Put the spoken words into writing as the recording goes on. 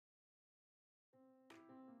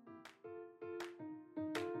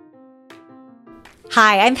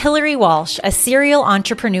Hi, I'm Hillary Walsh, a serial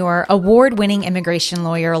entrepreneur, award-winning immigration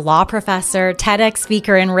lawyer, law professor, TEDx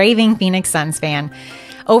speaker, and raving Phoenix Suns fan.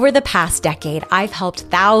 Over the past decade, I've helped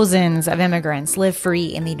thousands of immigrants live free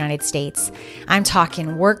in the United States. I'm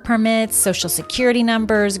talking work permits, social security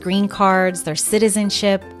numbers, green cards, their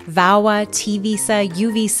citizenship, VAWA, T visa,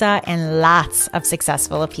 U visa, and lots of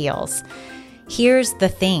successful appeals. Here's the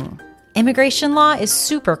thing. Immigration law is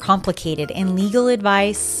super complicated and legal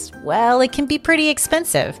advice, well, it can be pretty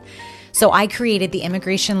expensive. So I created the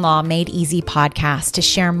Immigration Law Made Easy podcast to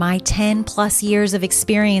share my 10 plus years of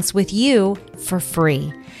experience with you for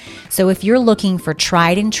free. So if you're looking for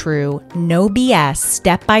tried and true, no BS,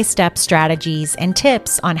 step-by-step strategies and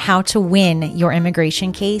tips on how to win your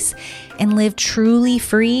immigration case and live truly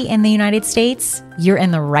free in the United States, you're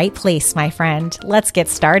in the right place, my friend. Let's get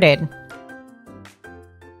started.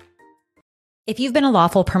 If you've been a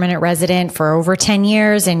lawful permanent resident for over 10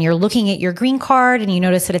 years and you're looking at your green card and you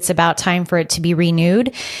notice that it's about time for it to be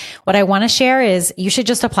renewed, what I want to share is you should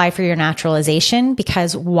just apply for your naturalization,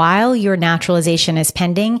 because while your naturalization is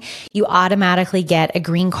pending, you automatically get a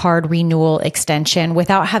green card renewal extension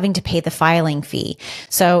without having to pay the filing fee.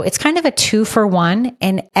 So it's kind of a 2-for-1.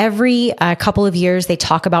 And every couple of years, they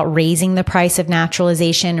talk about raising the price of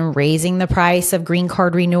naturalization and raising the price of green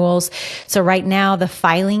card renewals. So right now, the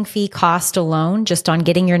filing fee cost alone, just on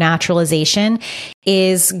getting your naturalization,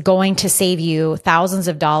 is going to save you thousands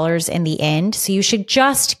of dollars in the end. So you should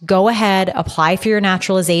just go ahead, apply for your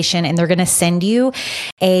naturalization, and they're going to send you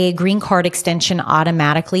a green card extension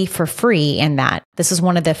automatically for free in that. This is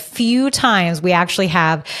one of the few times we actually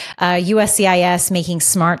have USCIS making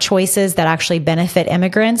smart choices that actually benefit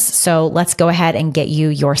immigrants. So let's go ahead and get you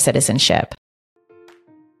your citizenship.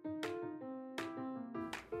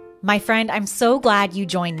 My friend, I'm so glad you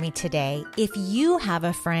joined me today. If you have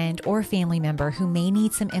a friend or family member who may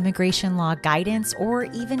need some immigration law guidance or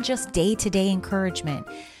even just day-to-day encouragement,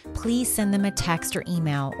 please send them a text or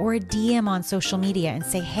email or a DM on social media and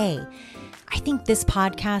say, hey, I think this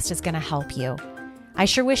podcast is going to help you. I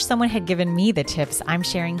sure wish someone had given me the tips I'm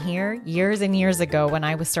sharing here years and years ago when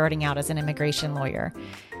I was starting out as an immigration lawyer.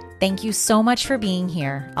 Thank you so much for being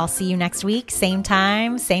here. I'll see you next week, same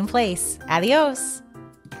time, same place. Adios.